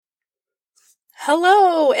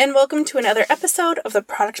Hello, and welcome to another episode of the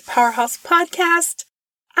Product Powerhouse Podcast.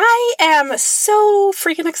 I am so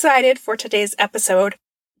freaking excited for today's episode.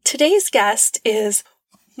 Today's guest is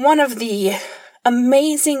one of the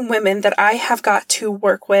amazing women that I have got to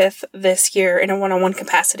work with this year in a one-on-one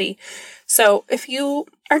capacity. So if you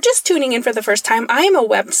are just tuning in for the first time, I am a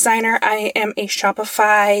web designer. I am a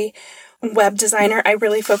Shopify web designer. I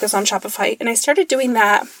really focus on Shopify, and I started doing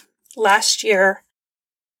that last year.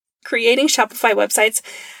 Creating Shopify websites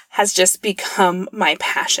has just become my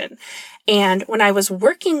passion. And when I was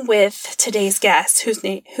working with today's guest,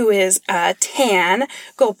 who is Tan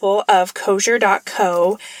Gopal of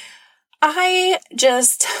Kosher.co, oh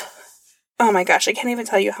my gosh, I can't even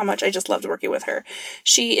tell you how much I just loved working with her.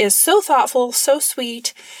 She is so thoughtful, so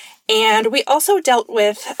sweet. And we also dealt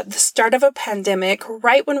with the start of a pandemic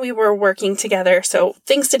right when we were working together. So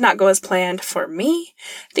things did not go as planned for me.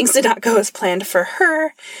 Things did not go as planned for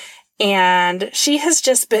her. And she has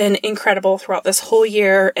just been incredible throughout this whole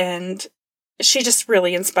year, and she just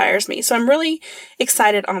really inspires me. So I'm really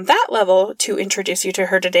excited on that level to introduce you to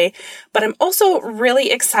her today. But I'm also really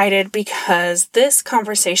excited because this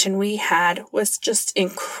conversation we had was just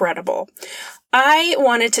incredible. I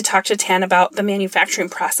wanted to talk to Tan about the manufacturing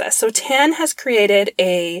process. So Tan has created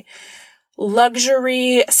a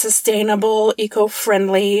luxury, sustainable,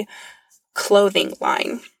 eco-friendly clothing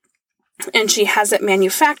line. And she has it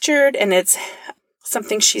manufactured, and it's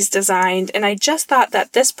something she's designed. And I just thought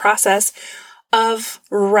that this process of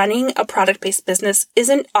running a product-based business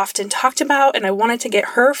isn't often talked about, and I wanted to get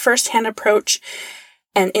her firsthand approach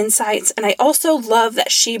and insights. And I also love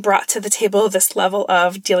that she brought to the table this level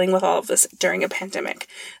of dealing with all of this during a pandemic.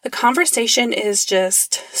 The conversation is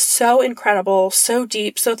just so incredible, so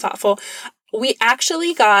deep, so thoughtful. We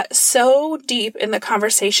actually got so deep in the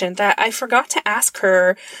conversation that I forgot to ask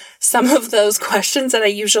her some of those questions that I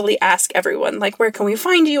usually ask everyone, like where can we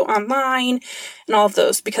find you online and all of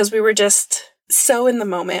those, because we were just so in the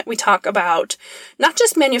moment. We talk about not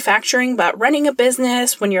just manufacturing, but running a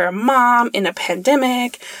business when you're a mom in a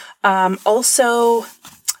pandemic, also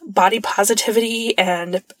body positivity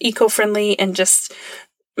and eco-friendly and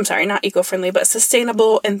not eco-friendly, but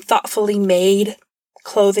sustainable and thoughtfully made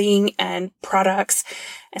clothing and products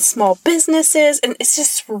and small businesses. And it's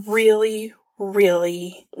just really,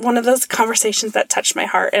 really one of those conversations that touched my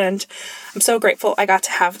heart. And I'm so grateful I got to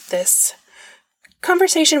have this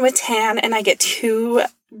conversation with Tan, and I get to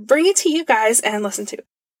bring it to you guys and listen to.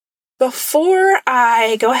 Before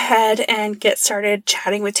I go ahead and get started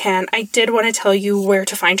chatting with Tan, I did want to tell you where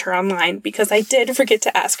to find her online because I did forget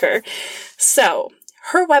to ask her. So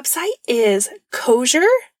her website is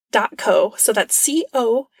Kosher.co. So that's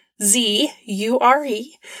Cozure.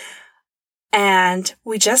 And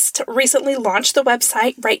we just recently launched the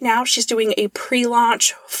website. Right now, she's doing a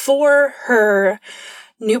pre-launch for her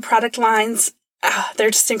new product lines. They're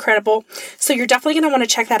just incredible. So you're definitely going to want to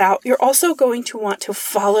check that out. You're also going to want to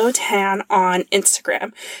follow Tan on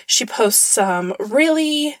Instagram. She posts some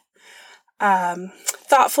really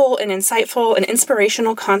thoughtful and insightful and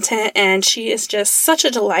inspirational content, and she is just such a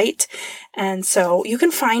delight. And so you can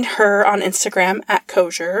find her on Instagram at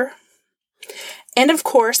Kosher. And of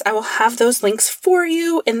course, I will have those links for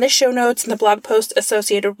you in the show notes and the blog post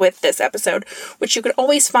associated with this episode, which you can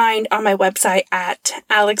always find on my website at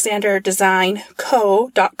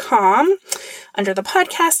alexanderdesignco.com under the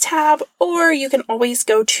podcast tab, or you can always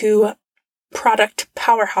go to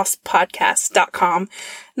productpowerhousepodcast.com,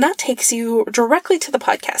 and that takes you directly to the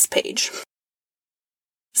podcast page.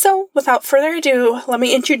 So, without further ado, let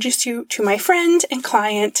me introduce you to my friend and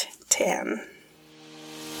client, Tan.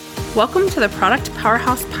 Welcome to the Product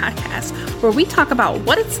Powerhouse Podcast, where we talk about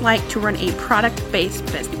what it's like to run a product-based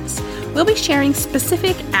business. We'll be sharing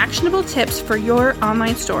specific, actionable tips for your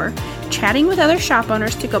online store, chatting with other shop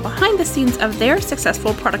owners to go behind the scenes of their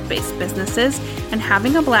successful product-based businesses, and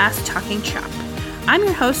having a blast talking shop. I'm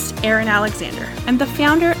your host, Erin Alexander. I'm the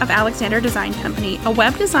founder of Alexander Design Company, a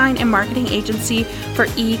web design and marketing agency for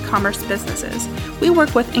e-commerce businesses. We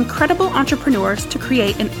work with incredible entrepreneurs to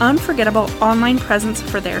create an unforgettable online presence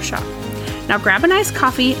for their shop. Now grab a nice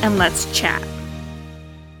coffee and let's chat.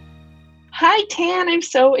 Hi, Tan. I'm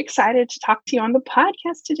so excited to talk to you on the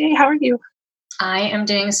podcast today. How are you? I am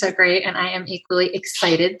doing so great, and I am equally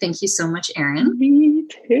excited. Thank you so much, Erin. Me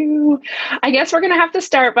too. I guess we're going to have to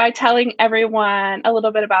start by telling everyone a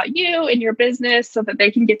little bit about you and your business so that they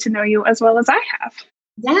can get to know you as well as I have.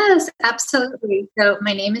 Yes, absolutely. So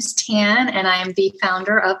my name is Tan, and I am the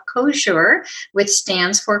founder of Kosher, which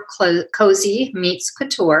stands for Cozy Meets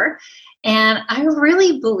Couture. And I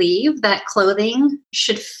really believe that clothing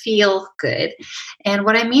should feel good. And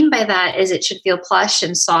what I mean by that is it should feel plush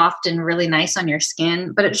and soft and really nice on your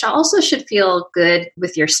skin, but it also should feel good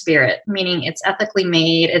with your spirit, meaning it's ethically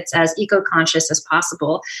made, it's as eco-conscious as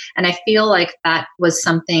possible. And I feel like that was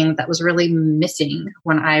something that was really missing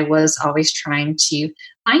when I was always trying to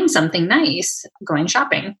find something nice going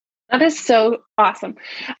shopping. That is so awesome.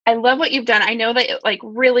 I love what you've done. I know that like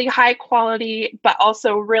really high quality, but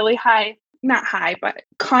also really high, not high, but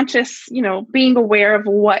conscious, being aware of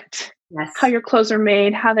how your clothes are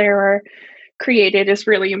made, how they are created is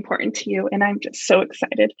really important to you. And I'm just so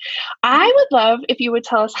excited. I would love if you would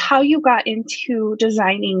tell us how you got into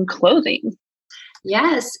designing clothing.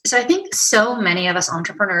 Yes. So I think so many of us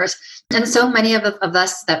entrepreneurs and so many of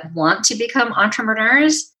us that want to become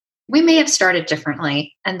entrepreneurs, we may have started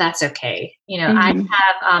differently, and that's okay. I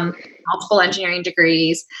have multiple engineering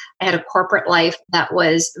degrees. I had a corporate life that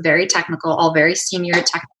was very technical, all very senior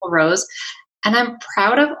technical roles. And I'm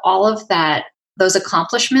proud of all of those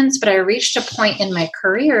accomplishments. But I reached a point in my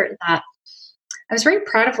career that I was very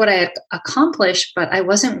proud of what I had accomplished, but I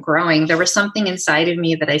wasn't growing. There was something inside of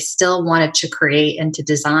me that I still wanted to create and to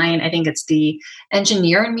design. I think it's the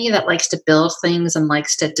engineer in me that likes to build things and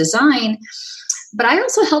likes to design. But I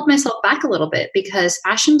also held myself back a little bit because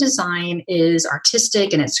fashion design is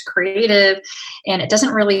artistic and it's creative, and it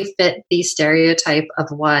doesn't really fit the stereotype of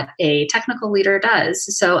what a technical leader does.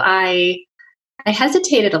 So I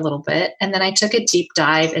hesitated a little bit, and then I took a deep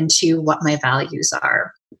dive into what my values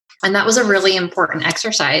are. And that was a really important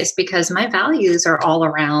exercise because my values are all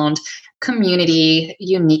around community,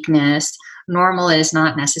 uniqueness, normal is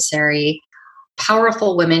not necessary.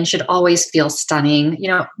 Powerful women should always feel stunning.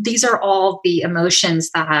 These are all the emotions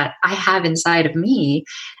that I have inside of me.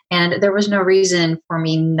 And there was no reason for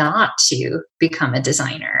me not to become a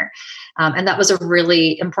designer. And that was a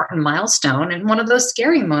really important milestone. And one of those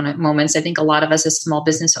scary moments, I think a lot of us as small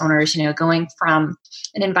business owners, going from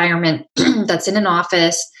an environment that's in an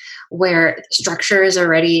office where structure is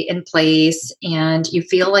already in place and you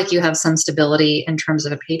feel like you have some stability in terms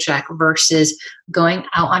of a paycheck versus going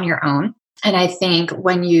out on your own. And I think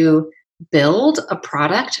when you build a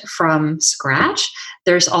product from scratch,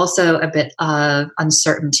 there's also a bit of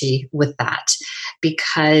uncertainty with that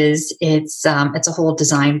because it's a whole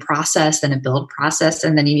design process and a build process,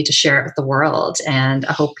 and then you need to share it with the world. And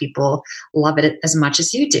I hope people love it as much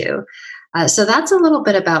as you do. So that's a little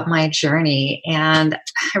bit about my journey. And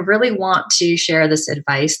I really want to share this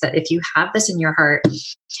advice that if you have this in your heart,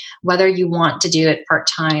 whether you want to do it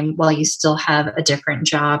part-time while you still have a different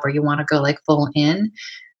job or you want to go like full in,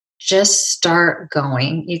 just start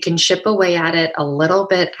going. You can chip away at it a little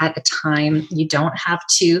bit at a time. You don't have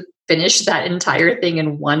to finish that entire thing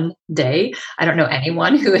in one day. I don't know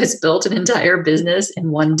anyone who has built an entire business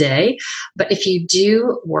in one day. But if you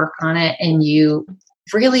do work on it and you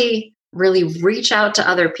really reach out to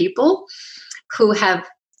other people who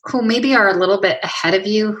maybe are a little bit ahead of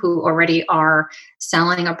you, who already are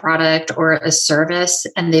selling a product or a service,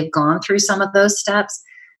 and they've gone through some of those steps,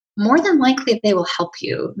 more than likely they will help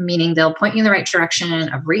you, meaning they'll point you in the right direction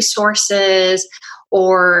of resources.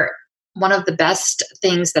 Or one of the best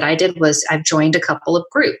things that I did was I've joined a couple of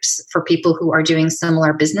groups for people who are doing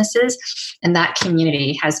similar businesses. And that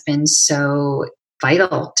community has been so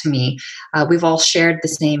vital to me. We've all shared the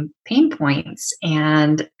same pain points,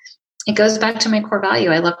 and it goes back to my core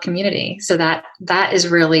value. I love community. So that is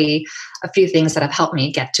really a few things that have helped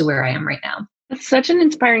me get to where I am right now. It's such an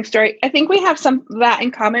inspiring story. I think we have some of that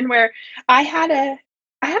in common where I had a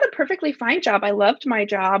perfectly fine job. I loved my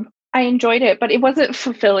job. I enjoyed it, but it wasn't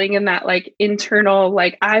fulfilling in that like internal,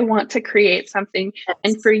 like I want to create something.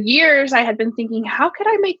 And for years I had been thinking, how could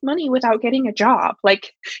I make money without getting a job?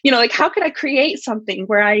 Like how could I create something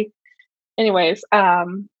where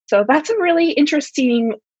so that's a really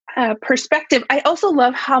interesting perspective. I also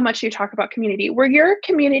love how much you talk about community. Were your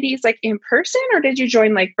communities like in person or did you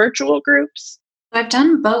join like virtual groups? I've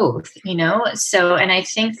done both, so, and I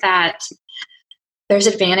think that there's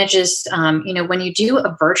advantages, when you do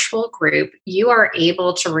a virtual group, you are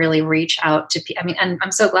able to really reach out to people. And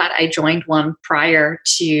I'm so glad I joined one prior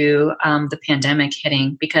to the pandemic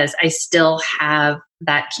hitting, because I still have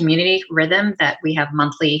that community rhythm that we have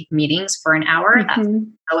monthly meetings for an hour. Mm-hmm. That's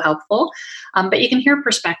so helpful. But you can hear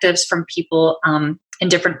perspectives from people in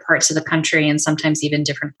different parts of the country and sometimes even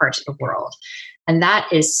different parts of the world. And that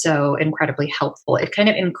is so incredibly helpful. It kind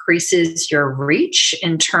of increases your reach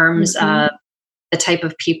in terms of the type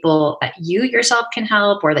of people that you yourself can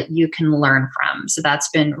help or that you can learn from. So that's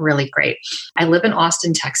been really great. I live in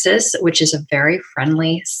Austin, Texas, which is a very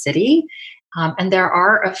friendly city. And there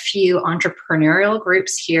are a few entrepreneurial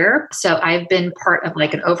groups here. So I've been part of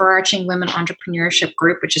like an overarching women entrepreneurship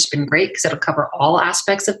group, which has been great because it'll cover all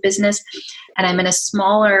aspects of business. And I'm in a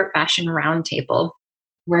smaller fashion roundtable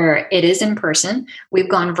where it is in person. We've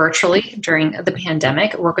gone virtually during the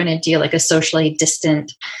pandemic. We're going to do like a socially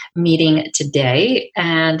distant meeting today.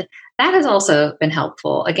 And that has also been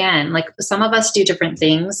helpful. Again, like some of us do different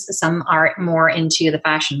things. Some are more into the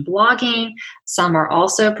fashion blogging. Some are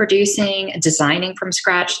also producing, designing from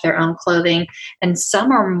scratch their own clothing. And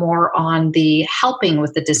some are more on the helping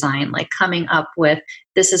with the design, like coming up with,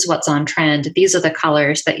 this is what's on trend. These are the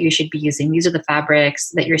colors that you should be using. These are the fabrics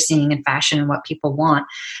that you're seeing in fashion and what people want.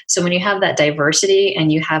 So when you have that diversity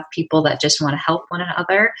and you have people that just want to help one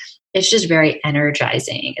another, it's just very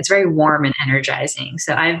energizing. It's very warm and energizing.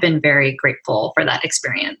 So I've been very grateful for that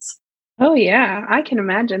experience. Oh yeah, I can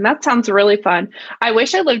imagine. That sounds really fun. I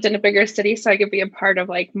wish I lived in a bigger city so I could be a part of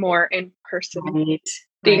like more in-person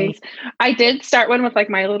things. Right. I did start one with like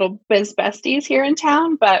my little biz besties here in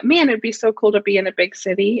town, but man, it'd be so cool to be in a big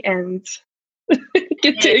city and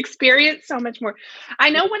get to experience so much more. I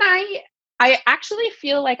know when I actually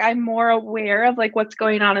feel like I'm more aware of like what's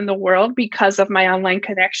going on in the world because of my online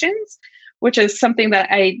connections, which is something that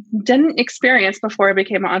I didn't experience before I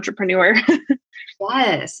became an entrepreneur.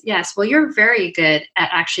 Yes. Well, you're very good at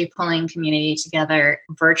actually pulling community together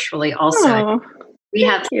virtually also. Oh, we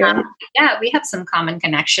have some common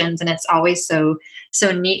connections, and it's always so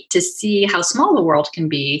neat to see how small the world can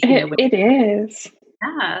be. It is.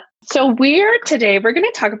 Yeah. So we're going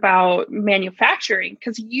to talk about manufacturing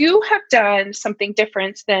because you have done something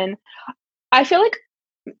different than, I feel like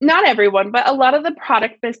not everyone, but a lot of the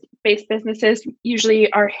product-based businesses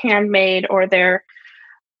usually are handmade, or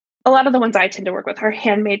a lot of the ones I tend to work with are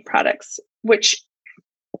handmade products, which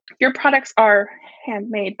your products are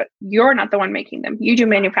handmade, but you're not the one making them. You do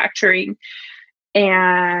manufacturing.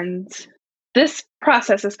 And this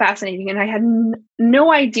process is fascinating. And I had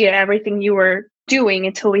no idea everything you were doing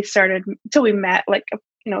until we met like,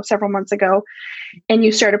 several months ago, and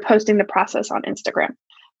you started posting the process on Instagram.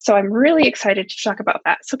 So I'm really excited to talk about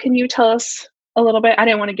that. So can you tell us a little bit? I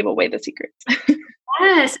didn't want to give away the secrets.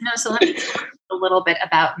 Yes. No. So let me talk a little bit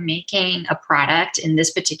about making a product in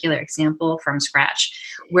this particular example from scratch,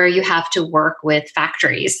 where you have to work with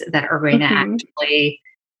factories that are going to actually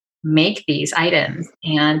make these items.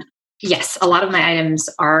 And yes, a lot of my items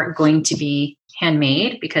are going to be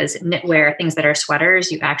handmade because knitwear, things that are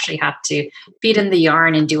sweaters, you actually have to feed in the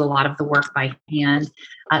yarn and do a lot of the work by hand.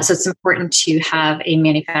 So it's important to have a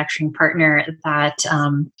manufacturing partner that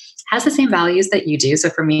has the same values that you do. So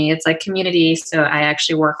for me, it's like community. So I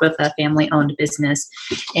actually work with a family-owned business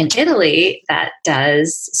in Italy that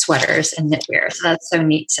does sweaters and knitwear. So that's so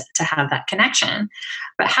neat to have that connection.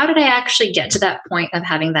 But how did I actually get to that point of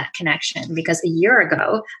having that connection? Because a year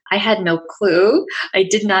ago, I had no clue. I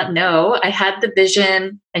did not know. I had the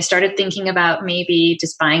vision. I started thinking about maybe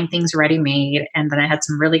just buying things ready-made. And then I had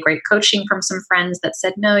some really great coaching from some friends that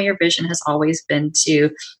said, no, your vision has always been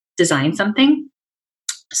to design something.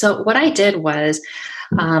 So what I did was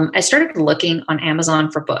I started looking on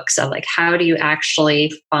Amazon for books of like, how do you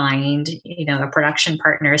actually find, a production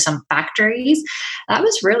partner, some factories? That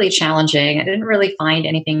was really challenging. I didn't really find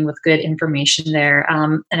anything with good information there.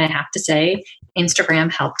 And I have to say,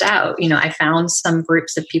 Instagram helped out. I found some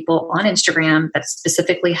groups of people on Instagram that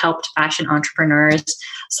specifically helped fashion entrepreneurs.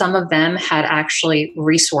 Some of them had actually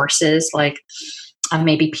resources like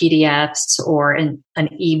maybe PDFs or an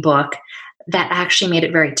ebook that actually made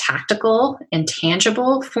it very tactical and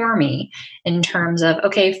tangible for me in terms of,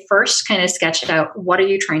 okay, first kind of sketch out, what are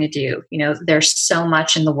you trying to do? There's so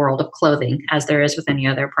much in the world of clothing as there is with any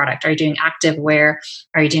other product. Are you doing active wear?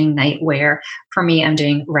 Are you doing night wear? For me, I'm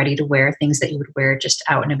doing ready to wear, things that you would wear just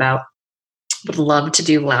out and about. Would love to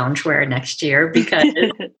do loungewear next year because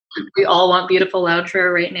we all want beautiful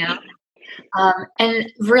loungewear right now.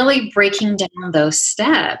 And really breaking down those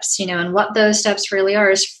steps, and what those steps really are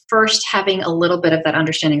is first having a little bit of that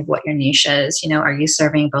understanding of what your niche is. Are you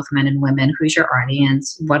serving both men and women? Who's your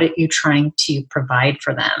audience? What are you trying to provide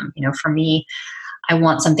for them? For me, I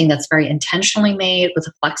want something that's very intentionally made with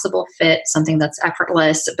a flexible fit, something that's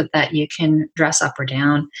effortless, but that you can dress up or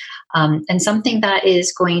down, and something that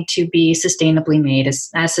is going to be sustainably made,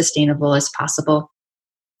 as sustainable as possible.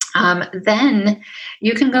 Then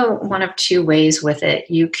you can go one of two ways with it.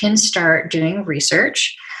 You can start doing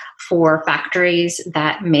research, for factories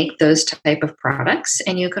that make those type of products,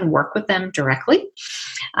 and you can work with them directly.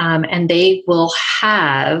 And they will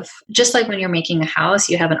have, just like when you're making a house,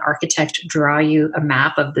 you have an architect draw you a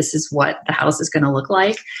map of this is what the house is going to look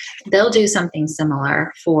like. They'll do something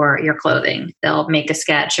similar for your clothing. They'll make a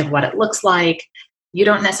sketch of what it looks like. You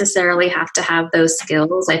don't necessarily have to have those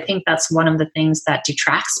skills. I think that's one of the things that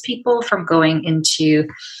detracts people from going into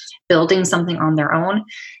building something on their own.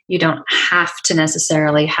 You don't have to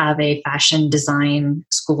necessarily have a fashion design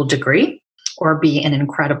school degree or be an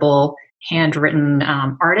incredible handwritten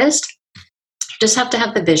artist. You just have to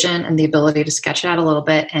have the vision and the ability to sketch it out a little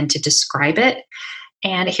bit and to describe it.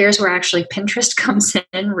 And here's where actually Pinterest comes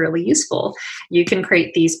in really useful. You can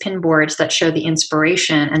create these pin boards that show the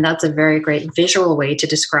inspiration, and that's a very great visual way to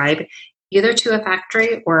describe either to a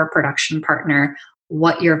factory or a production partner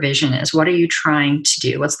what your vision is. What are you trying to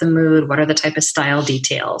do? What's the mood? What are the type of style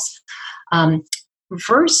details?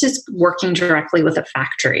 Versus working directly with a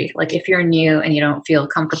factory. Like if you're new and you don't feel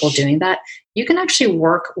comfortable doing that, you can actually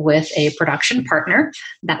work with a production partner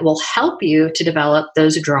that will help you to develop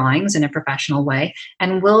those drawings in a professional way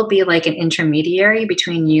and will be like an intermediary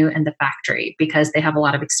between you and the factory because they have a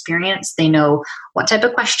lot of experience. They know what type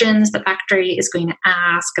of questions the factory is going to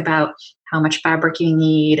ask about how much fabric you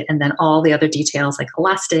need, and then all the other details like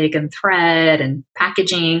elastic and thread and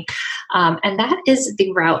packaging. And that is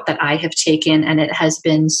the route that I have taken, and it has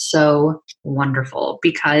been so wonderful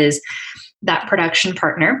because that production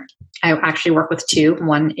partner, I actually work with two.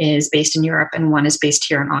 One is based in Europe and one is based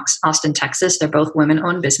here in Austin, Texas. They're both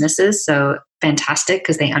women-owned businesses, so fantastic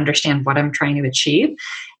because they understand what I'm trying to achieve.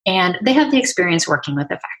 And they have the experience working with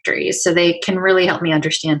the factories, so they can really help me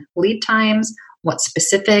understand lead times, what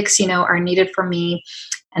specifics, are needed for me.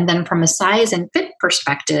 And then from a size and fit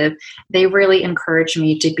perspective, they really encourage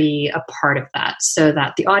me to be a part of that so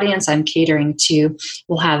that the audience I'm catering to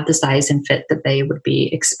will have the size and fit that they would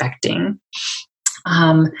be expecting.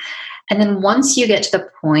 And then once you get to the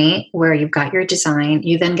point where you've got your design,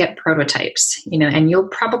 you then get prototypes, and you'll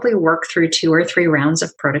probably work through 2 or 3 rounds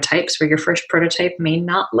of prototypes where your first prototype may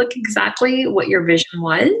not look exactly what your vision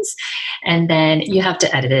was. And then you have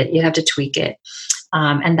to edit it, you have to tweak it.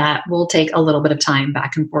 And that will take a little bit of time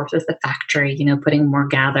back and forth with the factory, putting more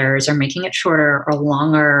gathers or making it shorter or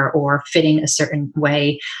longer or fitting a certain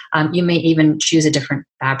way. You may even choose a different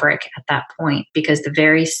fabric at that point because the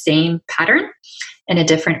very same pattern in a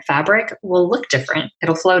different fabric will look different.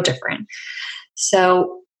 It'll flow different.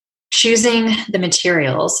 So choosing the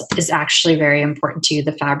materials is actually very important too.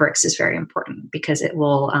 The fabrics is very important because it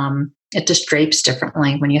will, it just drapes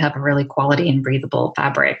differently when you have a really quality and breathable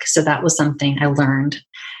fabric. So that was something I learned.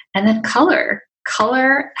 And then color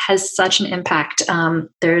has such an impact.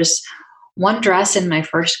 There's one dress in my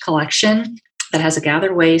first collection that has a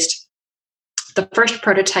gathered waist. The first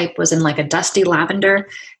prototype was in like a dusty lavender,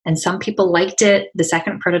 and some people liked it. The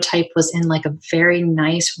second prototype was in like a very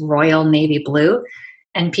nice royal navy blue,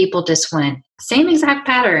 and people just went, same exact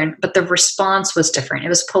pattern, but the response was different. It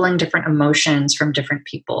was pulling different emotions from different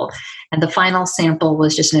people. And the final sample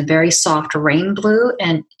was just in a very soft rain blue,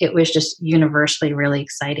 and it was just universally really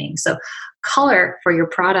exciting. So color for your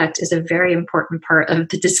product is a very important part of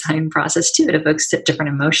the design process too. It evokes different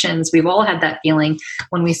emotions. We've all had that feeling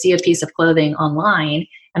when we see a piece of clothing online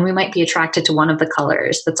and we might be attracted to one of the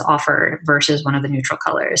colors that's offered versus one of the neutral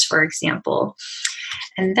colors, for example.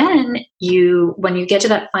 And then when you get to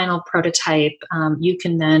that final prototype, you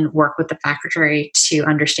can then work with the factory to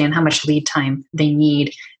understand how much lead time they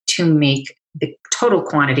need to make the total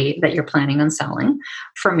quantity that you're planning on selling.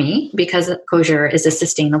 For me, because Couture is a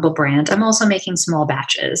sustainable brand, I'm also making small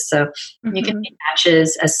batches. So you can make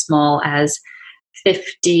batches as small as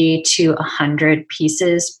 50 to 100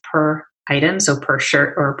 pieces per item, so per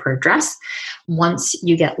shirt or per dress. Once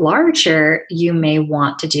you get larger, you may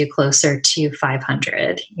want to do closer to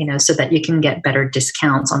 500, so that you can get better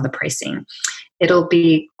discounts on the pricing. It'll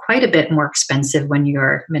be quite a bit more expensive when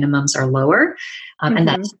your minimums are lower, and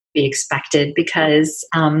that's to be expected because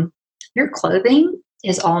your clothing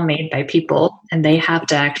is all made by people, and they have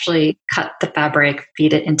to actually cut the fabric,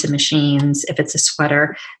 feed it into machines. If it's a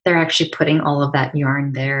sweater, they're actually putting all of that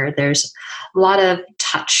yarn there. There's a lot of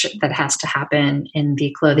touch that has to happen in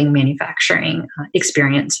the clothing manufacturing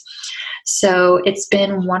experience. So it's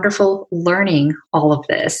been wonderful learning all of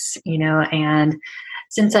this, and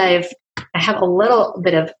since I have a little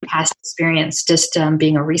bit of past experience just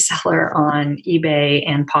being a reseller on eBay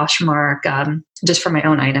and Poshmark, just for my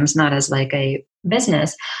own items, not as like a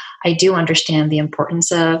business, I do understand the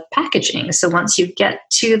importance of packaging. So once you get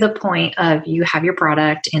to the point of you have your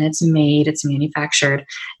product and it's made, it's manufactured,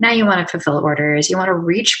 now you want to fulfill orders, you want to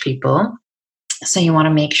reach people. So you want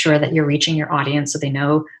to make sure that you're reaching your audience so they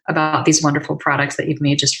know about these wonderful products that you've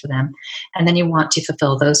made just for them. And then you want to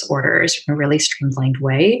fulfill those orders in a really streamlined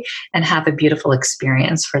way and have a beautiful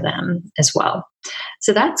experience for them as well.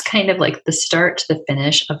 So that's kind of like the start to the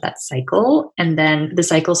finish of that cycle. And then the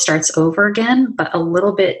cycle starts over again, but a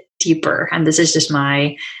little bit deeper. And this is just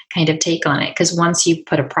my kind of take on it. Because once you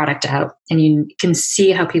put a product out and you can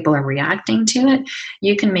see how people are reacting to it,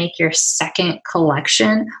 you can make your second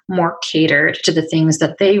collection more catered to the things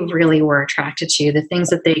that they really were attracted to, the things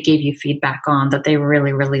that they gave you feedback on that they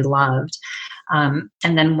really, really loved. And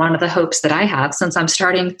then one of the hopes that I have, since I'm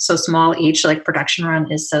starting so small, each like production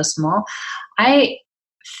run is so small,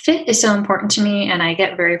 fit is so important to me, and I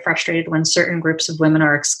get very frustrated when certain groups of women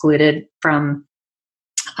are excluded from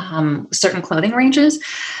certain clothing ranges.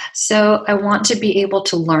 So I want to be able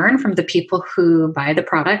to learn from the people who buy the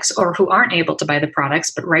products or who aren't able to buy the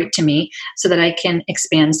products, but write to me so that I can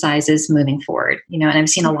expand sizes moving forward. And I've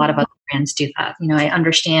seen a lot of other brands do that. I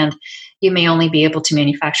understand you may only be able to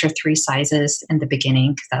manufacture 3 sizes in the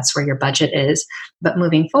beginning because that's where your budget is. But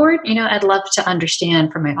moving forward, I'd love to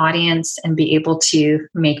understand from my audience and be able to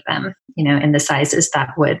make them, in the sizes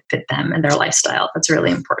that would fit them and their lifestyle. That's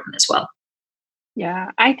really important as well.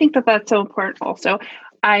 Yeah, I think that that's so important also.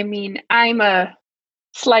 I mean, I'm a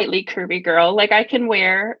slightly curvy girl. Like I can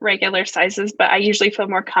wear regular sizes, but I usually feel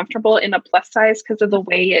more comfortable in a plus size because of the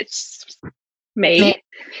way it's made.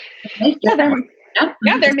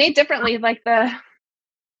 They're made differently. Like the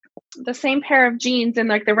same pair of jeans in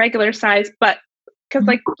like the regular size, but because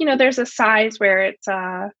there's a size where it's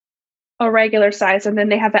a regular size, and then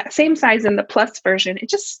they have that same size in the plus version. It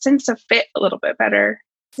just tends to fit a little bit better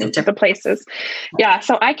into the places. Yeah,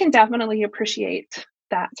 so I can definitely appreciate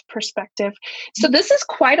that perspective. So this is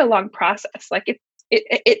quite a long process. Like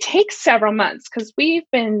it takes several months because you've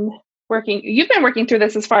been working through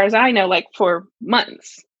this, as far as I know, like for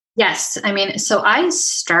months. Yes. I mean, so I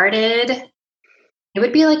started, it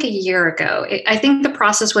would be like a year ago. I think the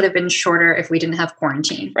process would have been shorter if we didn't have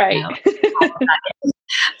quarantine. Right.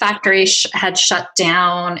 Factory had shut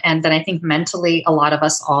down. And then I think mentally, a lot of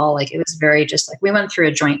us all, it was very just we went through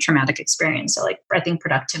a joint traumatic experience. So I think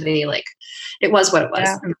productivity, it was what it was.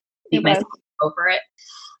 Yeah, it was. Over it.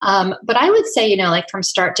 But I would say, from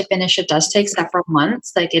start to finish, it does take several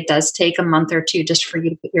months. It does take a month or two just for you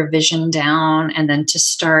to put your vision down and then to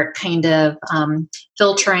start kind of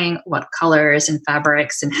filtering what colors and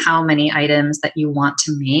fabrics and how many items that you want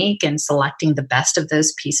to make and selecting the best of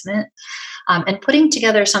those piecement and putting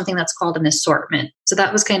together something that's called an assortment. So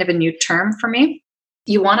that was kind of a new term for me.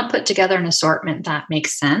 You want to put together an assortment that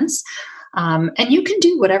makes sense. And you can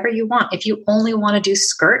do whatever you want. If you only want to do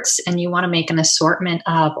skirts and you want to make an assortment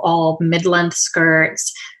of all mid-length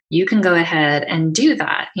skirts, you can go ahead and do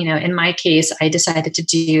that. In my case, I decided to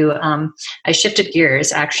do, I shifted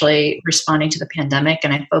gears actually responding to the pandemic,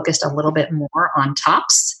 and I focused a little bit more on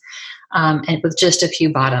tops and with just a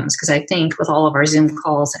few bottoms, because I think with all of our Zoom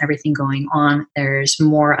calls and everything going on, there's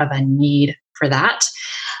more of a need for that.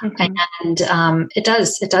 Mm-hmm. And it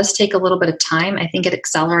does take a little bit of time. I think it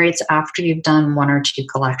accelerates after you've done 1 or 2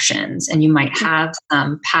 collections, and you might have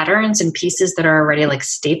patterns and pieces that are already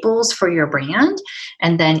staples for your brand.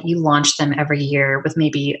 And then you launch them every year with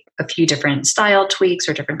maybe a few different style tweaks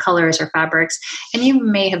or different colors or fabrics. And you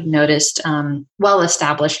may have noticed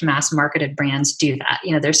well-established mass marketed brands do that.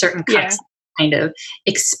 There's certain cuts kind of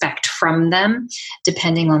expect from them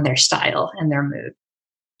depending on their style and their mood.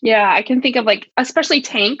 Yeah, I can think of especially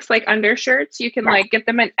tanks, undershirts. You can get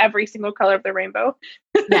them in every single color of the rainbow.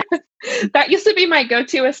 Yeah. That used to be my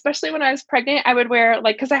go-to, especially when I was pregnant. I would wear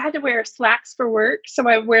because I had to wear slacks for work. So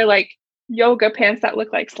I would wear yoga pants that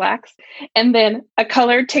look like slacks and then a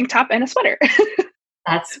colored tank top and a sweater.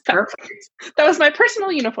 That's perfect. That was my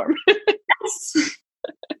personal uniform. Yes.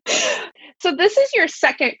 So this is your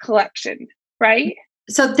second collection, right?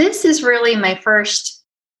 So this is really my first,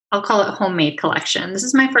 I'll call it homemade collection. This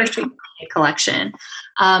is my first homemade collection.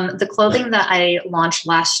 The clothing that I launched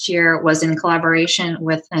last year was in collaboration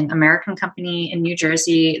with an American company in New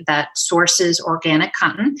Jersey that sources organic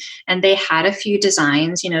cotton. And they had a few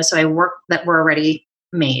designs, so I worked that were already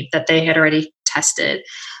made, that they had already tested.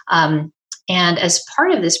 And as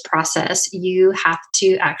part of this process, you have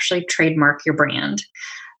to actually trademark your brand.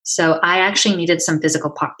 So I actually needed some physical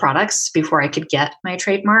products before I could get my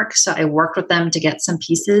trademark. So I worked with them to get some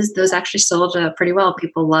pieces. Those actually sold pretty well.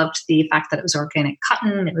 People loved the fact that it was organic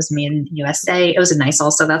cotton. It was made in the USA. It was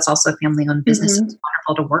that's also a family-owned business. Mm-hmm. It was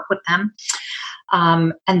wonderful to work with them.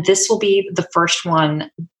 And this will be the first one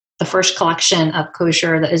the first collection of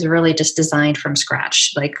kosher that is really just designed from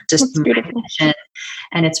scratch, like just beautiful.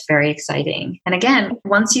 And it's very exciting. And again,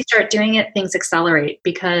 once you start doing it, things accelerate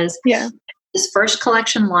because this first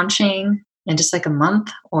collection launching in just like a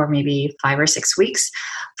month or maybe 5 or 6 weeks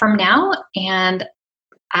from now. And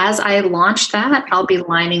as I launch that, I'll be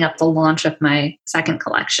lining up the launch of my second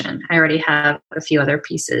collection. I already have a few other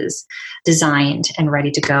pieces designed and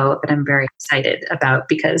ready to go that I'm very excited about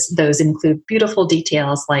because those include beautiful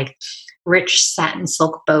details like rich satin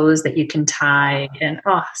silk bows that you can tie and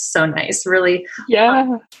so nice, really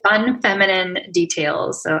fun feminine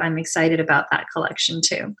details. So I'm excited about that collection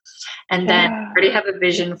too. And then I already have a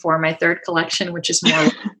vision for my third collection, which is more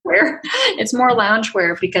loungewear. It's more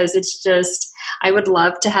loungewear because it's just, I would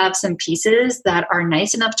love to have some pieces that are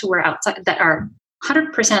nice enough to wear outside, that are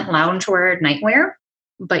 100% loungewear, nightwear,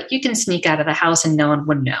 but you can sneak out of the house and no one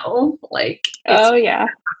would know. Like,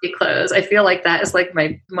 clothes. I feel like that is like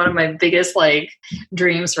one of my biggest like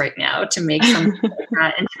dreams right now, to make something like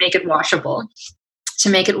that and to make it washable. To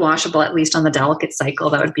make it washable, at least on the delicate cycle,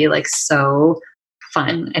 that would be like so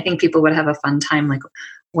fun. I think people would have a fun time like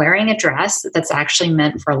wearing a dress that's actually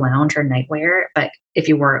meant for lounge or nightwear. But if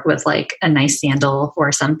you wore it with like a nice sandal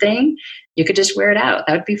or something, you could just wear it out.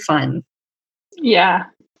 That would be fun. Yeah.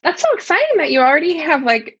 That's so exciting that you already have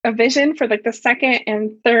like a vision for like the second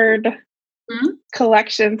and third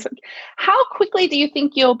collections. How quickly do you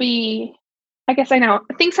think you'll be? I guess I know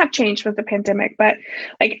things have changed with the pandemic, but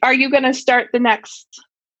like, are you going to start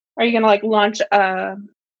are you going to like launch a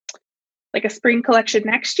spring collection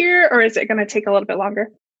next year, or is it going to take a little bit longer?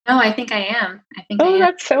 No, I think I am.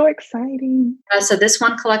 That's so exciting. So this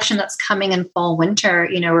one collection that's coming in fall, winter,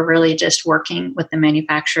 we're really just working with the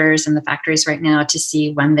manufacturers and the factories right now to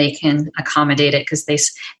see when they can accommodate it because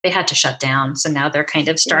they had to shut down. So now they're kind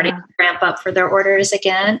of starting to ramp up for their orders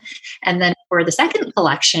again. And then for the second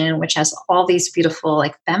collection, which has all these beautiful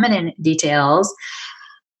like feminine details,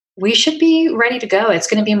 we should be ready to go. It's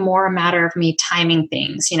going to be more a matter of me timing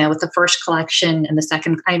things. With the first collection and the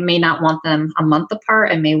second, I may not want them a month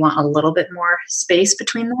apart. I may want a little bit more space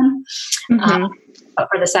between them. But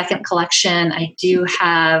for the second collection, I do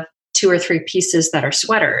have 2 or 3 pieces that are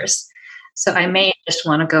sweaters. So I may just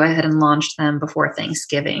want to go ahead and launch them before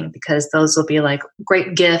Thanksgiving because those will be like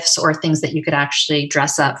great gifts or things that you could actually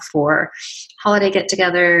dress up for holiday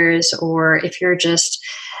get-togethers, or if you're just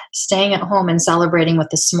staying at home and celebrating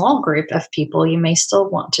with a small group of people, you may still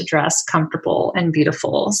want to dress comfortable and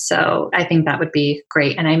beautiful. So I think that would be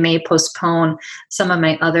great. And I may postpone some of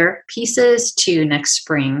my other pieces to next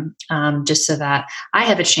spring, just so that I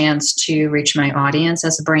have a chance to reach my audience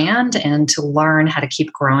as a brand and to learn how to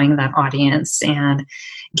keep growing that audience and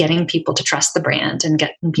getting people to trust the brand and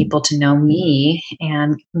getting people to know me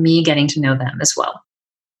and me getting to know them as well.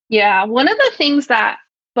 Yeah. One of the things that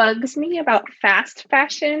bugs me about fast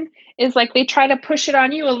fashion is like they try to push it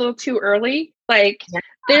on you a little too early. Like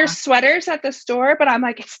there's sweaters at the store, but I'm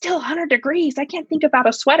like, it's still 100 degrees. I can't think about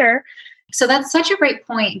a sweater. So that's such a great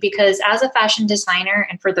point because as a fashion designer,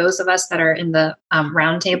 and for those of us that are in the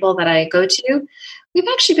roundtable that I go to, we've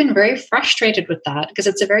actually been very frustrated with that because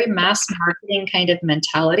it's a very mass marketing kind of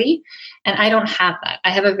mentality. And I don't have that.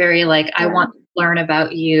 I have a very I want to learn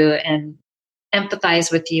about you and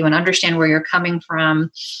empathize with you and understand where you're coming from.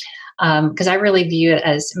 Because I really view it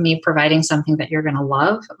as me providing something that you're going to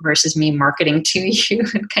love versus me marketing to you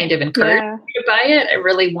and kind of encourage you to buy it. I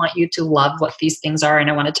really want you to love what these things are. And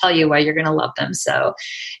I want to tell you why you're going to love them so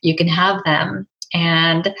you can have them.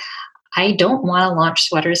 And I don't want to launch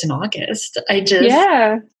sweaters in August.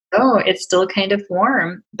 It's still kind of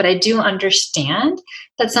warm. But I do understand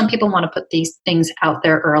that some people want to put these things out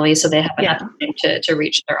there early so they have enough time to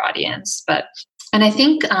reach their audience. And I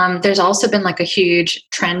think there's also been a huge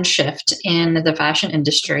trend shift in the fashion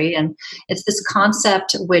industry. And it's this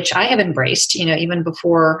concept which I have embraced, even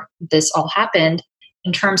before this all happened,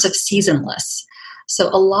 in terms of seasonless. So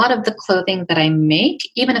a lot of the clothing that I make,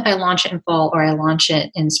 even if I launch it in fall or I launch it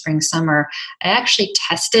in spring, summer, I actually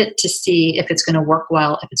test it to see if it's going to work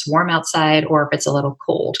well, if it's warm outside or if it's a little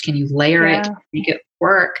cold. Can you layer it? Can you make it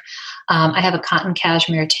work? I have a cotton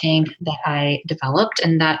cashmere tank that I developed,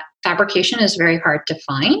 and that fabrication is very hard to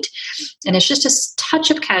find. And it's just a touch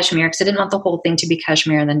of cashmere because I didn't want the whole thing to be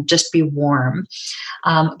cashmere and then just be warm.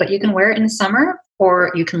 But you can wear it in summer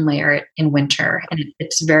or you can layer it in winter. And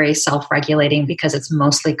it's very self-regulating because it's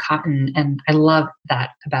mostly cotton. And I love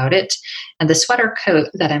that about it. And the sweater coat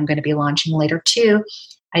that I'm going to be launching later too,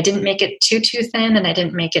 I didn't make it too thin and I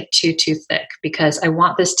didn't make it too thick because I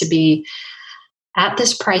want this to be at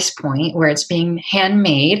this price point where it's being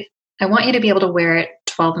handmade I want you to be able to wear it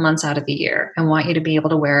 12 months out of the year. I want you to be able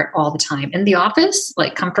to wear it all the time. In the office,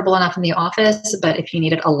 like comfortable enough in the office, but if you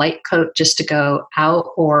needed a light coat just to go out,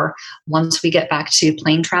 or once we get back to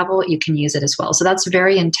plane travel, you can use it as well. So that's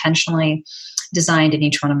very intentionally designed in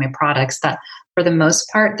each one of my products, that for the most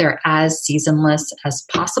part, they're as seasonless as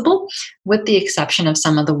possible, with the exception of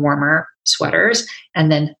some of the warmer sweaters.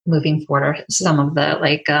 And then moving forward, some of the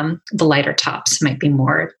lighter tops might be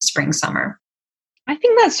more spring, summer. I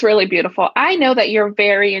think that's really beautiful. I know that you're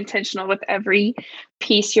very intentional with every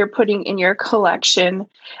piece you're putting in your collection.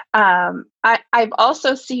 I've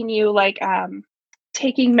also seen you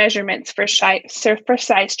taking measurements for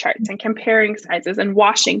size charts and comparing sizes and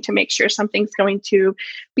washing to make sure something's going to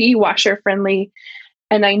be washer friendly.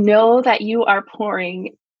 And I know that you are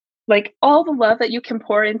pouring all the love that you can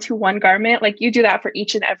pour into one garment. You do that for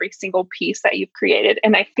each and every single piece that you've created.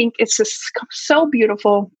 And I think it's just so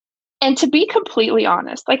beautiful. And to be completely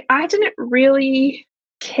honest, I didn't really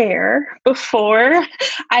care before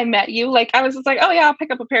I met you. I was just oh yeah, I'll pick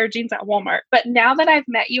up a pair of jeans at Walmart. But now that I've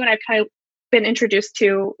met you and I've kind of been introduced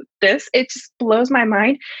to this, it just blows my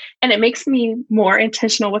mind. And it makes me more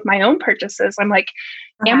intentional with my own purchases. I'm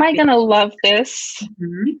am I going to love this?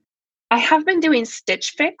 Mm-hmm. I have been doing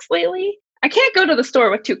Stitch Fix lately. I can't go to the store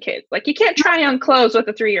with 2 kids. You can't try on clothes with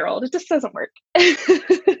a 3-year-old. It just doesn't work.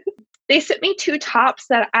 They sent me 2 tops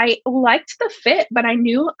that I liked the fit, but I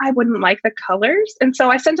knew I wouldn't like the colors. And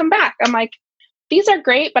so I sent them back. I'm these are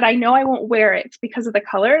great, but I know I won't wear it because of the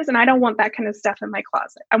colors. And I don't want that kind of stuff in my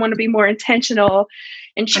closet. I want to be more intentional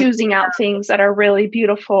in choosing out things that are really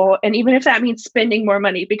beautiful. And even if that means spending more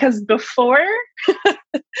money, because before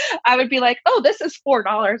I would be oh, this is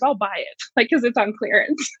 $4. I'll buy it. Because it's on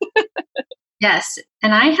clearance. Yes.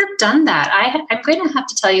 And I have done that. I'm going to have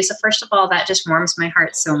to tell you. So first of all, that just warms my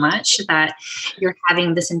heart so much that you're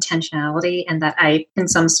having this intentionality, and that I, in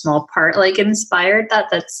some small part, inspired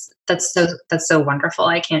that. That's so wonderful.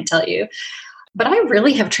 I can't tell you. But I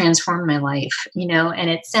really have transformed my life, and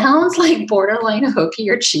it sounds borderline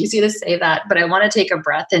hokey or cheesy to say that, but I want to take a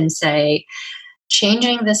breath and say,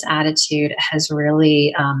 changing this attitude has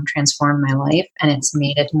really transformed my life, and it's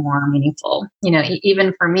made it more meaningful,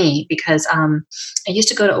 even for me, because I used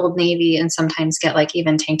to go to Old Navy and sometimes get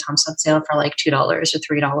even tank tops on sale for $2 or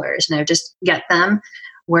 $3. And I would just get them,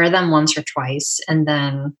 wear them once or twice, and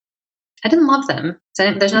then I didn't love them.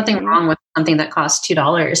 So there's nothing wrong with something that costs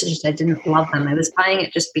 $2. It's just I didn't love them. I was buying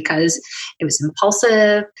it just because it was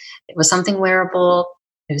impulsive. It was something wearable.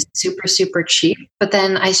 It was super, super cheap. But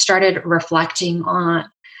then I started reflecting on,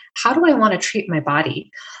 how do I want to treat my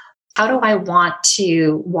body? How do I want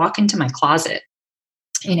to walk into my closet?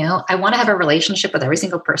 I want to have a relationship with every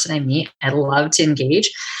single person I meet. I love to engage.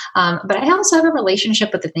 But I also have a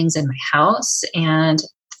relationship with the things in my house, and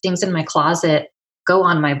things in my closet go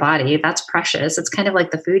on my body. That's precious. It's kind of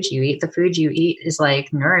like the food you eat. The food you eat is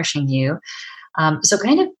nourishing you. So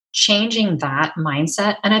kind of changing that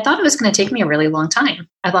mindset. And I thought it was going to take me a really long time.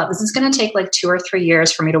 I thought this is going to take 2 or 3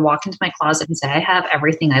 years for me to walk into my closet and say, I have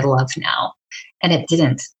everything I love now. And it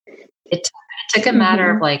didn't. It took a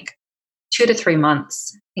matter of 2 to 3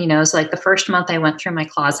 months. So the first month I went through my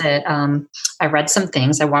closet, I read some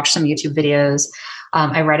things. I watched some YouTube videos.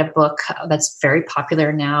 I read a book that's very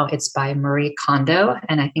popular now. It's by Marie Kondo.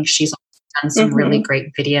 And I think she's done some really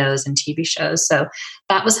great videos and TV shows. So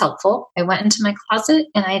that was helpful. I went into my closet,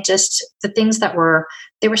 and the things they were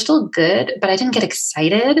still good, but I didn't get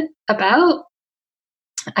excited about.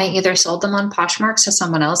 I either sold them on Poshmark so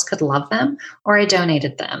someone else could love them, or I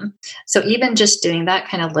donated them. So even just doing that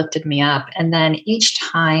kind of lifted me up. And then each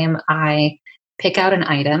time I pick out an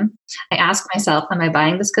item, I ask myself, am I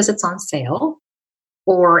buying this because it's on sale?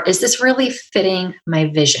 Or is this really fitting my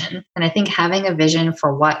vision? And I think having a vision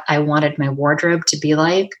for what I wanted my wardrobe to be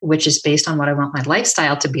like, which is based on what I want my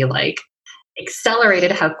lifestyle to be like,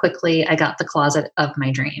 accelerated how quickly I got the closet of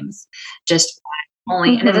my dreams. Just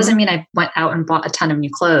only, and it doesn't mean I went out and bought a ton of new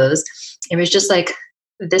clothes. It was just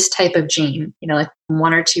this type of jean,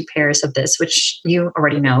 1 or 2 pairs of this, which you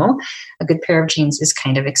already know, a good pair of jeans is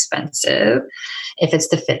kind of expensive if it's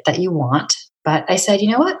the fit that you want. But I said,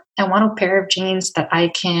 you know what? I want a pair of jeans that I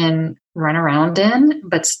can run around in,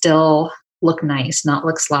 but still look nice, not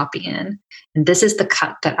look sloppy in. And this is the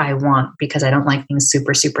cut that I want, because I don't like things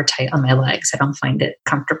super, super tight on my legs. I don't find it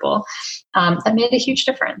comfortable. That made a huge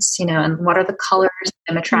difference, and what are the colors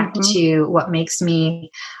I'm attracted to? What makes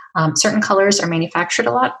me, certain colors are manufactured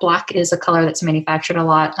a lot. Black is a color that's manufactured a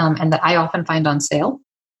lot, and that I often find on sale.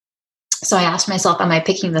 So I asked myself, am I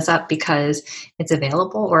picking this up because it's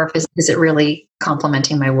available, or is it really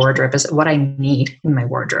complementing my wardrobe? Is it what I need in my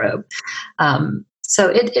wardrobe? So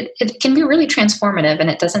it can be really transformative, and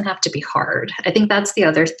it doesn't have to be hard. I think that's the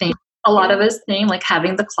other thing. A lot of us think like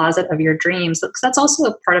having the closet of your dreams, because that's also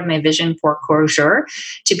a part of my vision for Couture,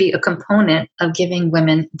 to be a component of giving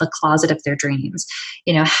women the closet of their dreams.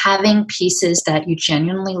 Having pieces that you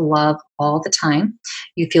genuinely love all the time.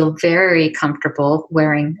 You feel very comfortable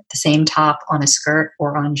wearing the same top on a skirt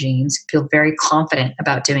or on jeans. You feel very confident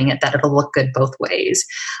about doing it, that it'll look good both ways.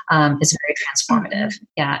 Is very transformative.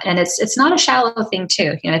 Yeah. And it's not a shallow thing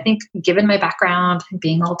too. I think given my background,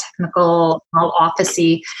 being all technical, all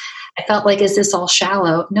officey, I felt like, is this all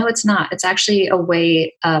shallow? No, it's not. It's actually a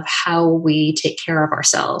way of how we take care of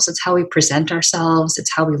ourselves. It's how we present ourselves.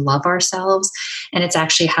 It's how we love ourselves. And it's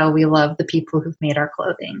actually how we love the people who've made our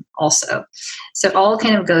clothing also. So it all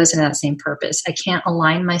kind of goes into that same purpose. I can't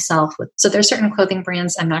align myself with, so there's certain clothing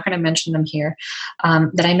brands, I'm not going to mention them here,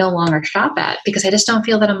 that I no longer shop at because I just don't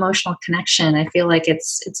feel that emotional connection. I feel like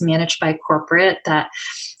it's managed by corporate that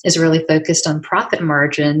is really focused on profit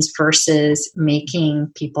margins versus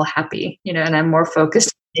making people happy, and I'm more focused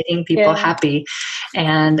on making people happy.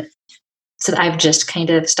 And so I've just kind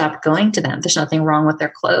of stopped going to them. There's nothing wrong with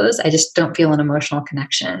their clothes. I just don't feel an emotional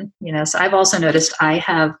connection, So I've also noticed I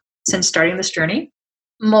have, since starting this journey,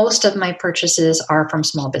 most of my purchases are from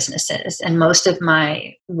small businesses, and most of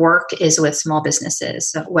my work is with small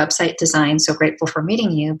businesses. So website design, so grateful for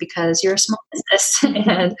meeting you because you're a small business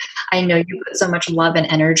and I know you put so much love and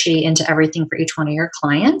energy into everything for each one of your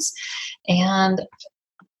clients. And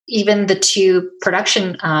even the two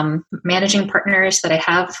production managing partners that I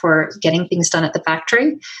have for getting things done at the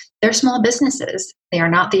factory, they're small businesses. They are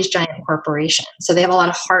not these giant corporations. So they have a lot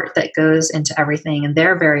of heart that goes into everything, and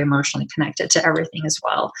they're very emotionally connected to everything as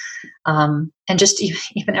well. And just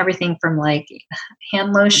even everything from like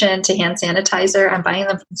hand lotion to hand sanitizer, I'm buying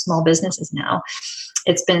them from small businesses now.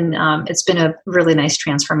 It's been a really nice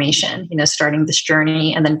transformation, starting this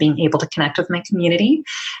journey and then being able to connect with my community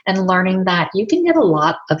and learning that you can get a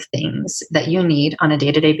lot of things that you need on a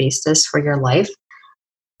day-to-day basis for your life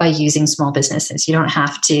by using small businesses. You don't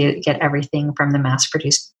have to get everything from the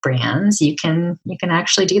mass-produced brands. You can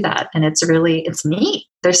actually do that. And it's neat.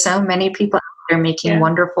 There's so many people out there making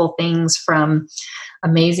wonderful things, from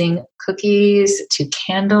amazing cookies to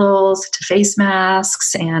candles to face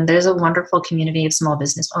masks. And there's a wonderful community of small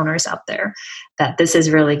business owners out there that this has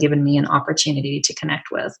really given me an opportunity to connect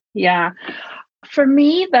with. Yeah. For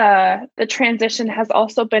me, the transition has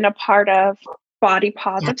also been a part of body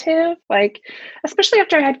positive. Like, especially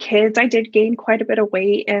after I had kids, I did gain quite a bit of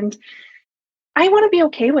weight, and I want to be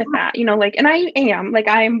okay with that, and I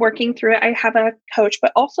am working through it. I have a coach,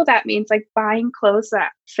 but also that means like buying clothes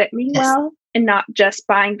that fit me well and not just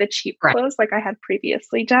buying the cheap clothes like I had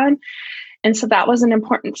previously done. And so that was an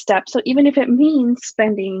important step. So even if it means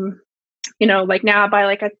spending, like now I buy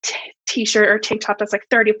like a t-shirt or tank top that's like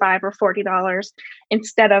 $35 or $40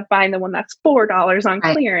 instead of buying the one that's $4 on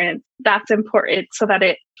clearance. That's important so that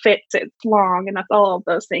it fits, it's long, and that's all of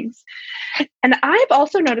those things. And I've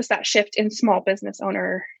also noticed that shift in small business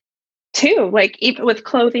owner too, like even with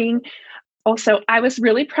clothing. Also, I was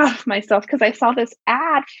really proud of myself because I saw this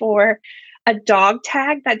ad for a dog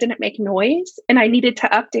tag that didn't make noise, and I needed to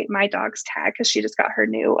update my dog's tag because she just got her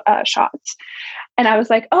new shots. And I was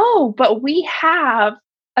like, oh, but we have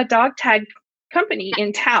a dog tag company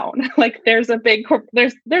in town. Like there's a big, they're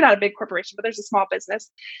not a big corporation, but there's a small business.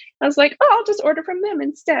 I was like, oh, I'll just order from them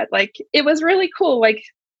instead. Like it was really cool. Like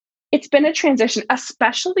it's been a transition,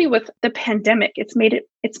 especially with the pandemic. It's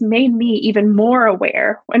made me even more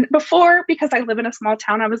aware. When before, because I live in a small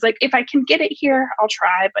town, I was like, if I can get it here, I'll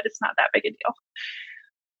try, but it's not that big a deal.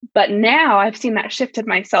 But now I've seen that shifted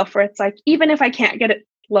myself where it's like, even if I can't get it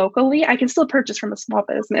locally, I can still purchase from a small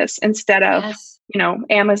business instead of,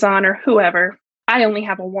 Amazon or whoever. I only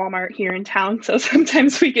have a Walmart here in town, so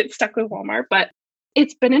sometimes we get stuck with Walmart, but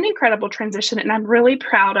it's been an incredible transition, and I'm really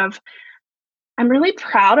proud of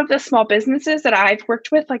the small businesses that I've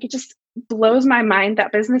worked with. Like it just blows my mind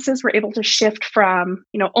that businesses were able to shift from,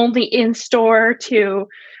 only in store to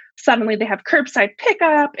suddenly they have curbside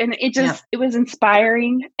pickup, and it was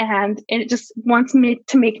inspiring, and it just wants me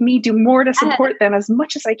to make me do more to support them as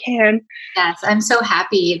much as I can. Yes, I'm so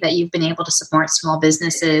happy that you've been able to support small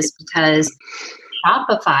businesses because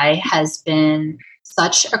Shopify has been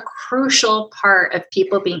such a crucial part of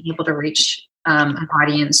people being able to reach an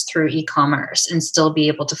audience through e-commerce and still be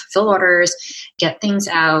able to fulfill orders, get things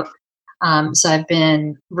out. So I've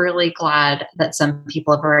been really glad that some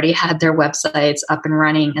people have already had their websites up and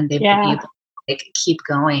running and they've been able to keep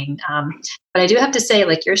going. But I do have to say,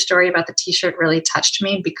 like your story about the t-shirt really touched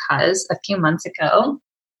me because a few months ago,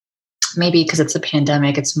 maybe because it's a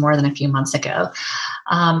pandemic, it's more than a few months ago.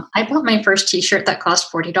 I bought my first t-shirt that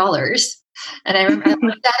cost $40. And I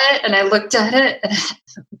remember I looked at it,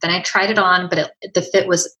 and then I tried it on, but the fit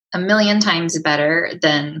was a million times better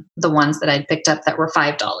than the ones that I'd picked up that were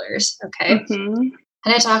 $5. Okay. Mm-hmm.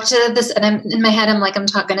 And I talked to this, and I'm in my head, I'm like, going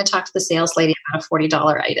to talk to the sales lady about a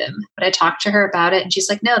 $40 item. But I talked to her about it, and she's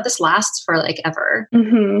like, no, this lasts for like ever.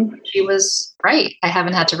 Mm-hmm. She was right. I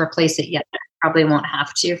haven't had to replace it yet. I probably won't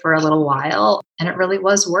have to for a little while. And it really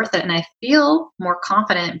was worth it. And I feel more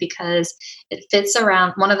confident because it fits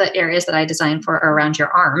around one of the areas that I designed for are around your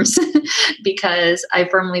arms, because I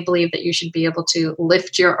firmly believe that you should be able to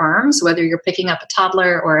lift your arms, whether you're picking up a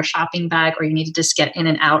toddler or a shopping bag, or you need to just get in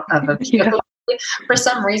and out of a vehicle. Yeah. For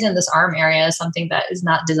some reason, this arm area is something that is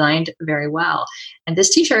not designed very well. And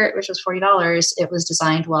this t-shirt, which was $40, it was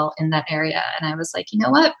designed well in that area. And I was like, you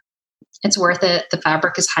know what? It's worth it. The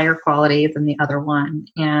fabric is higher quality than the other one.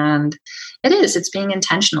 And it's being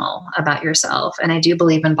intentional about yourself. And I do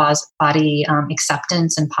believe in body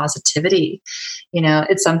acceptance and positivity.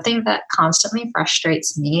 It's something that constantly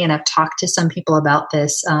frustrates me. And I've talked to some people about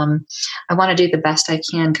this. I want to do the best I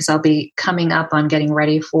can because I'll be coming up on getting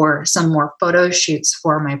ready for some more photo shoots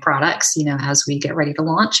for my products, as we get ready to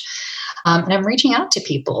launch. And I'm reaching out to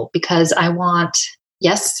people because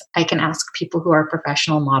yes, I can ask people who are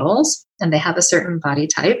professional models and they have a certain body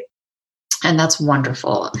type, and that's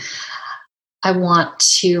wonderful. I want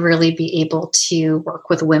to really be able to work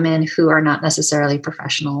with women who are not necessarily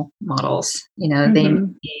professional models. Mm-hmm. They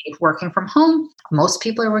may be working from home. Most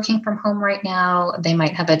people are working from home right now. They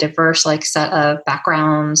might have a diverse set of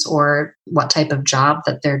backgrounds or what type of job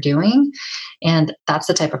that they're doing. And that's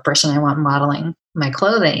the type of person I want modeling my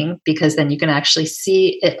clothing, because then you can actually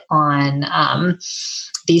see it on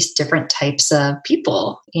these different types of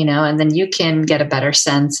people, and then you can get a better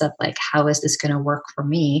sense of how is this going to work for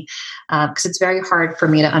me? Because it's very hard for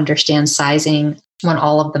me to understand sizing when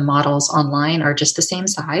all of the models online are just the same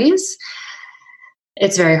size.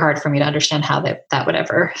 It's very hard for me to understand how that would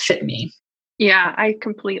ever fit me. Yeah, I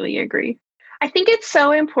completely agree. I think it's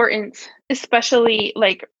so important, especially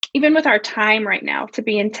even with our time right now, to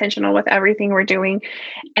be intentional with everything we're doing.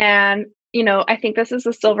 And, I think this is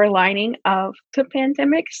a silver lining of the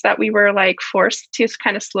pandemics, that we were forced to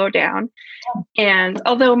kind of slow down. And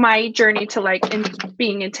although my journey to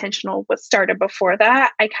being intentional was started before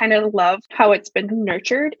that, I kind of love how it's been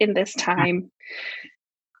nurtured in this time.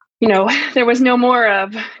 There was no more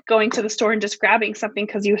of going to the store and just grabbing something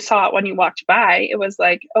because you saw it when you walked by. It was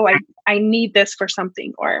like, oh, I need this for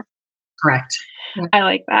something, or correct. I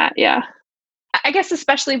like that. Yeah. I guess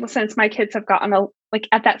especially since my kids have gotten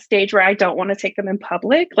at that stage where I don't want to take them in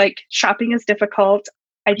public, shopping is difficult.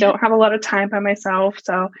 I don't have a lot of time by myself.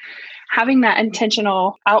 So having that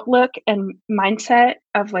intentional outlook and mindset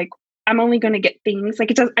of I'm only going to get things I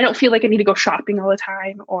don't feel like I need to go shopping all the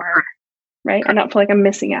time, or right. I don't feel like I'm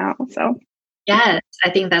missing out. So yes, I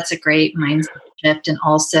think that's a great mindset shift. And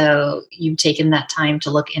also you've taken that time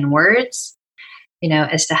to look inwards,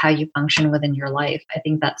 as to how you function within your life. I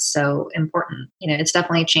think that's so important. It's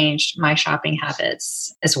definitely changed my shopping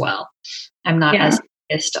habits as well. I'm not as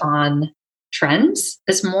focused on trends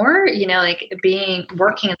as more,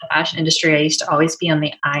 working in the fashion industry. I used to always be on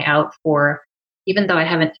the eye out for, even though I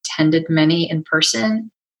haven't attended many in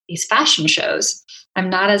person, these fashion shows.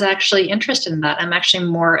 I'm not as actually interested in that. I'm actually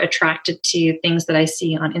more attracted to things that I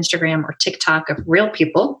see on Instagram or TikTok of real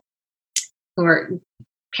people who are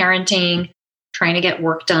parenting, trying to get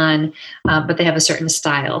work done, but they have a certain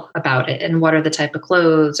style about it. And what are the type of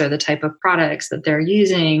clothes or the type of products that they're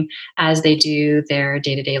using as they do their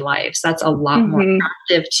day-to-day lives. That's a lot more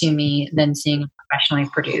attractive to me than seeing a professionally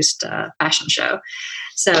produced fashion show.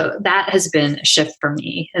 So that has been a shift for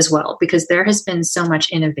me as well, because there has been so much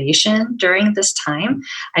innovation during this time.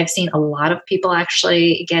 I've seen a lot of people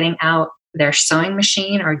actually getting out their sewing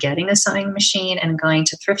machine or getting a sewing machine and going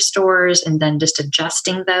to thrift stores and then just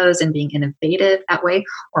adjusting those and being innovative that way,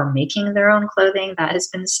 or making their own clothing. That has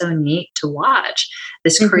been so neat to watch.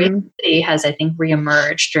 This creativity has, I think,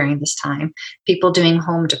 reemerged during this time. People doing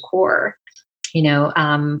home decor,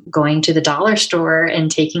 going to the dollar store and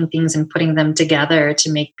taking things and putting them together to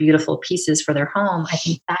make beautiful pieces for their home. I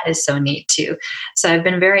think that is so neat too. So I've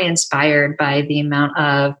been very inspired by the amount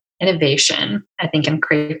of innovation, I think, and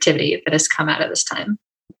creativity that has come out of this time.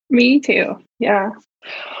 Me too. Yeah.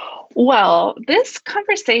 Well, this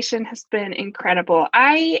conversation has been incredible.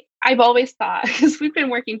 I've always thought, because we've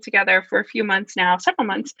been working together for a few months now, several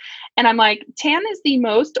months, and I'm like, Tan is the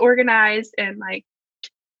most organized and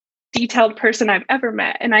detailed person I've ever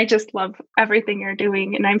met. And I just love everything you're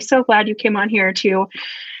doing. And I'm so glad you came on here to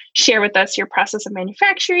share with us your process of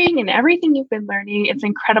manufacturing and everything you've been learning. It's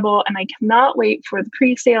incredible. And I cannot wait for the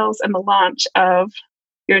pre-sales and the launch of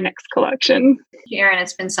your next collection. Erin,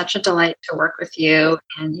 it's been such a delight to work with you,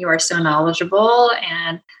 and you are so knowledgeable,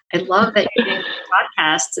 and I love that you're doing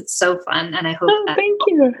podcasts. It's so fun, and I hope that thank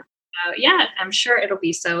you. Yeah, I'm sure it'll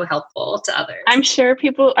be so helpful to others. I'm sure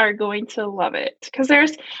people are going to love it because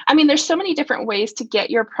there's so many different ways to get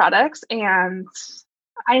your products, and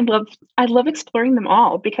I love exploring them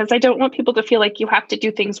all because I don't want people to feel like you have to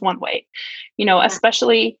do things one way,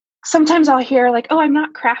 especially sometimes I'll hear like, oh, I'm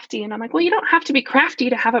not crafty. And I'm like, well, you don't have to be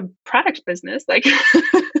crafty to have a product business. Like,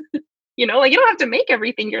 you don't have to make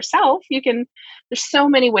everything yourself. There's so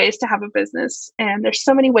many ways to have a business, and there's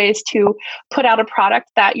so many ways to put out a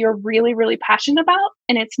product that you're really, really passionate about.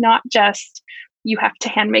 And it's not just, you have to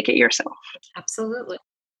hand make it yourself. Absolutely.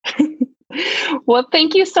 Well,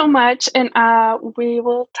 thank you so much. And we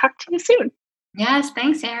will talk to you soon. Yes.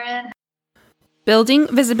 Thanks, Erin. Building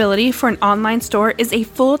visibility for an online store is a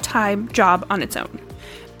full-time job on its own.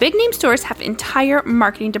 Big name stores have entire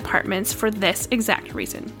marketing departments for this exact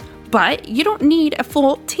reason. But you don't need a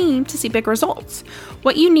full team to see big results.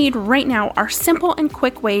 What you need right now are simple and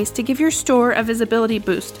quick ways to give your store a visibility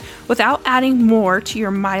boost without adding more to your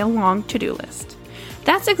mile-long to-do list.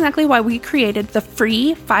 That's exactly why we created the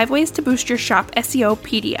free 5 Ways to Boost Your Shop SEO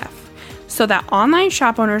PDF, so that online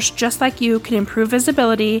shop owners just like you can improve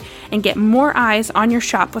visibility and get more eyes on your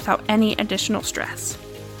shop without any additional stress.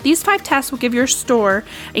 These 5 tasks will give your store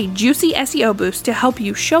a juicy SEO boost to help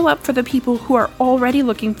you show up for the people who are already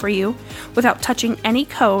looking for you without touching any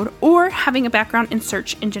code or having a background in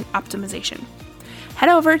search engine optimization. Head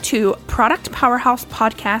over to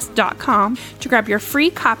productpowerhousepodcast.com to grab your free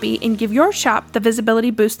copy and give your shop the visibility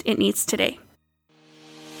boost it needs today.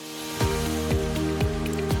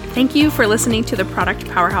 Thank you for listening to the Product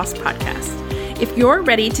Powerhouse Podcast. If you're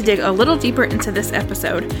ready to dig a little deeper into this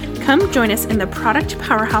episode, come join us in the Product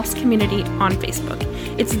Powerhouse community on Facebook.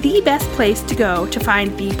 It's the best place to go to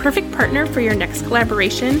find the perfect partner for your next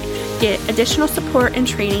collaboration, get additional support and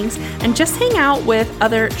trainings, and just hang out with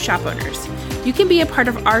other shop owners. You can be a part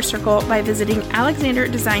of our circle by visiting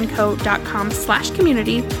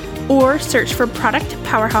alexanderdesignco.com/community or search for Product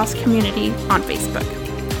Powerhouse Community on Facebook.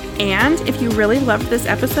 And if you really loved this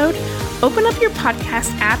episode, open up your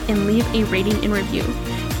podcast app and leave a rating and review.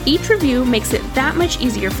 Each review makes it that much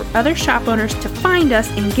easier for other shop owners to find us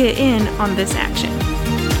and get in on this action.